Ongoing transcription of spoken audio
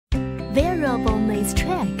Variable maze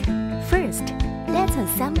track. First, let's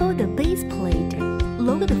assemble the base plate.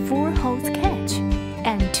 Look at the 4-hole catch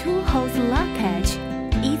and 2-hole lock catch.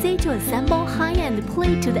 Easy to assemble high-end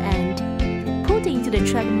plate to the end. Put into the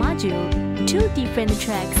track module 2 different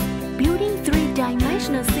tracks. Building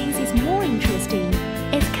 3-dimensional scenes is more interesting.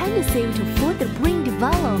 It's conducive to further brain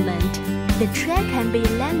development. The track can be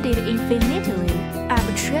landed infinitely,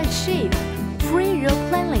 arbitrary shape, free roll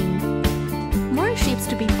planning. More shapes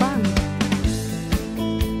to be found.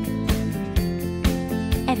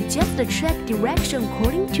 Adjust the track direction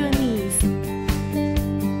according to your needs.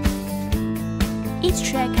 Each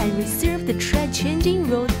track can reserve the track changing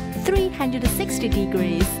road 360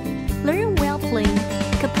 degrees. Learn while playing.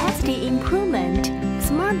 Capacity improvement.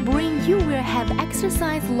 Smart brain, you will have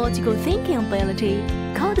exercise logical thinking ability.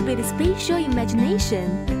 Cultivate spatial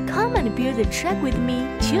imagination. Come and build the track with me,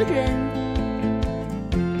 children.